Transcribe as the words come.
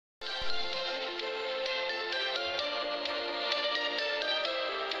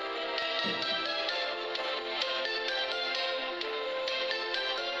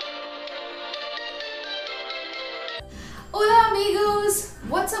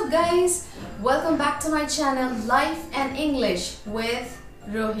guys, welcome back to my channel Life and English with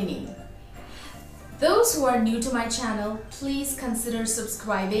Rohini. Those who are new to my channel, please consider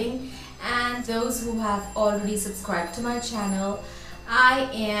subscribing, and those who have already subscribed to my channel, I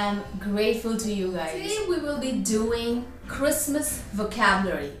am grateful to you guys. Today we will be doing Christmas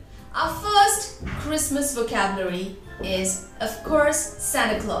vocabulary. Our first Christmas vocabulary is, of course,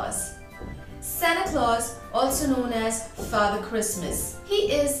 Santa Claus. Santa Claus, also known as Father Christmas.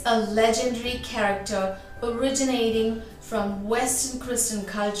 He is a legendary character originating from Western Christian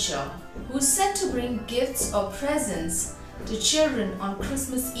culture who's said to bring gifts or presents to children on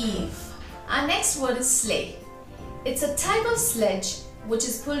Christmas Eve. Our next word is sleigh. It's a type of sledge which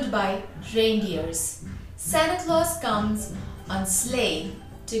is pulled by reindeers. Santa Claus comes on sleigh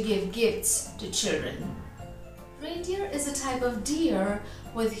to give gifts to children. Reindeer is a type of deer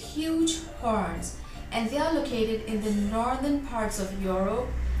with huge horns, and they are located in the northern parts of Europe,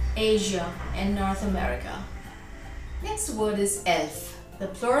 Asia, and North America. Next word is elf. The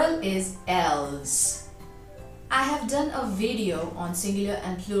plural is elves. I have done a video on singular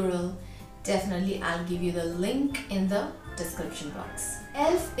and plural. Definitely I'll give you the link in the description box.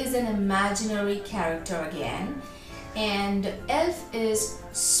 Elf is an imaginary character again, and elf is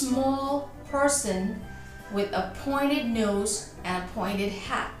small person with a pointed nose and a pointed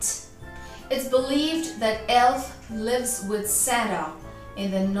hat. It's believed that elf lives with Santa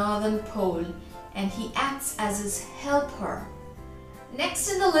in the northern pole and he acts as his helper. Next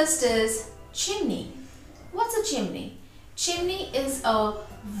in the list is chimney. What's a chimney? Chimney is a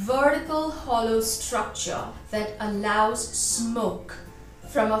vertical hollow structure that allows smoke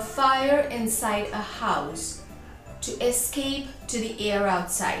from a fire inside a house to escape to the air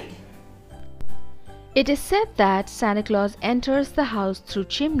outside. It is said that Santa Claus enters the house through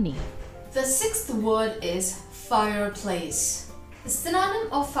chimney. The sixth word is fireplace. The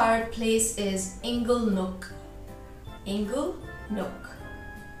synonym of fireplace is inglenook. Inglenook.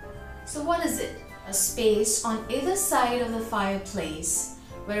 So what is it? A space on either side of the fireplace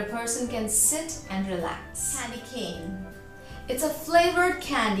where a person can sit and relax. Candy cane. It's a flavored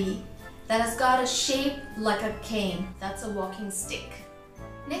candy that has got a shape like a cane. That's a walking stick.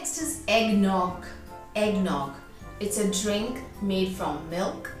 Next is eggnog. Eggnog. It's a drink made from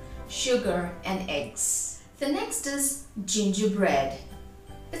milk, sugar, and eggs. The next is gingerbread.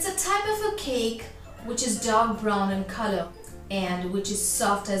 It's a type of a cake which is dark brown in color and which is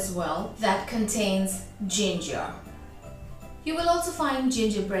soft as well, that contains ginger. You will also find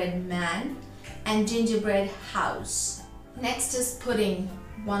gingerbread man and gingerbread house. Next is pudding,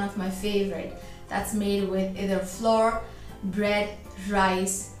 one of my favorite, that's made with either flour, bread,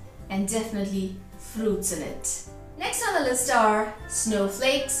 rice, and definitely fruits in it. Next on the list are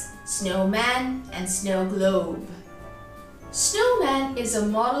snowflakes, snowman, and snow globe. Snowman is a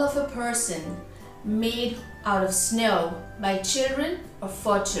model of a person made out of snow by children or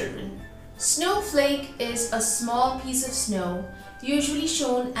for children. Snowflake is a small piece of snow usually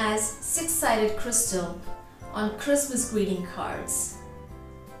shown as six-sided crystal on Christmas greeting cards.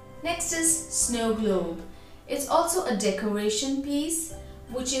 Next is snow globe. It's also a decoration piece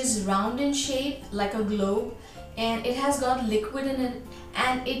which is round in shape like a globe, and it has got liquid in it,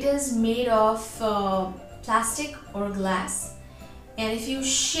 and it is made of plastic or glass, and if you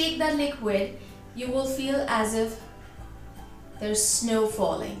shake that liquid you will feel as if there's snow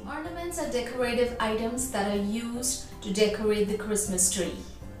falling. Ornaments are decorative items that are used to decorate the Christmas tree.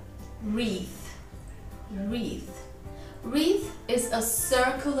 Wreath. Wreath. Wreath is a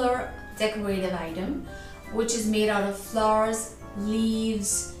circular decorative item which is made out of flowers,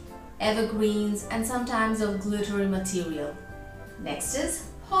 leaves, evergreens, and sometimes of glittery material. Next is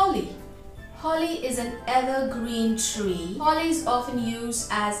holly. Holly is an evergreen tree. Holly is often used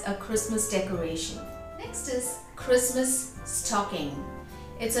as a Christmas decoration. Next is Christmas stocking.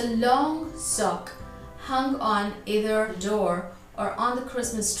 It's a long sock hung on either the door or on the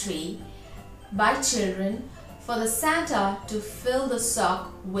Christmas tree by children for the Santa to fill the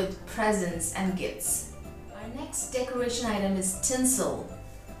sock with presents and gifts. Our next decoration item is tinsel.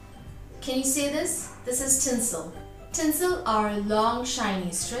 Can you say this? This is tinsel. Tinsel are long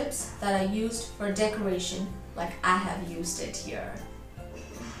shiny strips that are used for decoration, like I have used it here.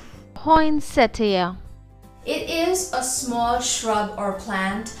 Poinsettia. It is a small shrub or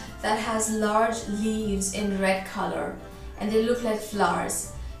plant that has large leaves in red color and they look like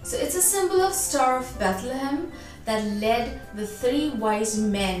flowers. So it's a symbol of Star of Bethlehem that led the three wise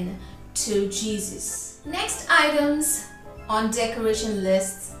men to Jesus. Next items on decoration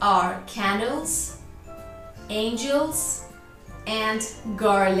lists are candles, angels, and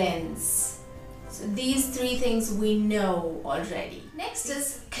garlands. So these three things we know already. Next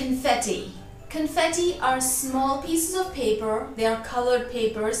is confetti. Confetti are small pieces of paper. They are colored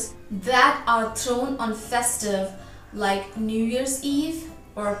papers that are thrown on festive like New Year's Eve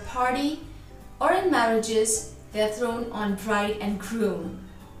or a party, or in marriages they are thrown on bride and groom.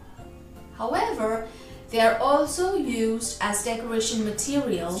 However, they are also used as decoration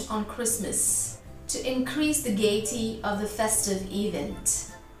material on Christmas to increase the gaiety of the festive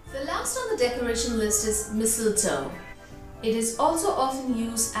event. The last on the decoration list is mistletoe. It is also often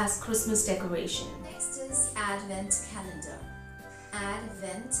used as Christmas decoration. Next is Advent calendar.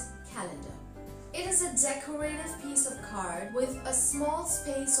 Advent calendar. It is a decorative piece of card with a small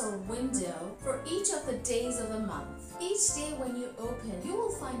space or window for each of the days of the month. Each day when you open, you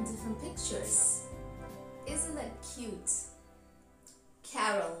will find different pictures. Isn't that cute?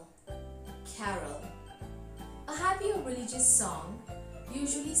 Carol. Carol. A happy or religious song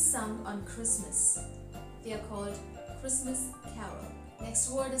usually sung on Christmas. They are called Christmas carol. Next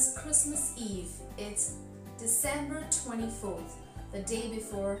word is Christmas Eve. It's December 24th, the day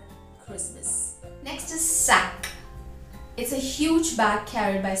before Christmas. Next is sack. It's a huge bag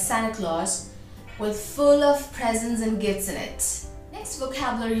carried by Santa Claus with full of presents and gifts in it. Next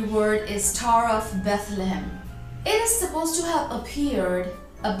vocabulary word is Star of Bethlehem. It is supposed to have appeared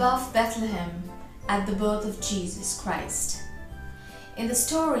above Bethlehem at the birth of Jesus Christ. In the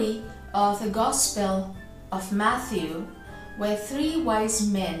story of the Gospel of Matthew, where 3 wise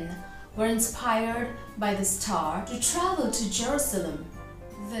men were inspired by the star to travel to Jerusalem.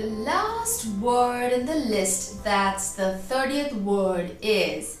 The last word in the list, that's the 30th word,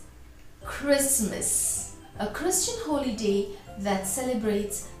 is Christmas, a Christian holiday that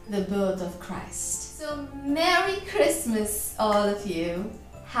celebrates the birth of Christ. So Merry Christmas all of you.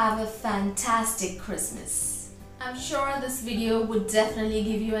 Have a fantastic Christmas. I'm sure this video would definitely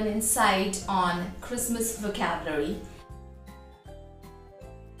give you an insight on Christmas vocabulary,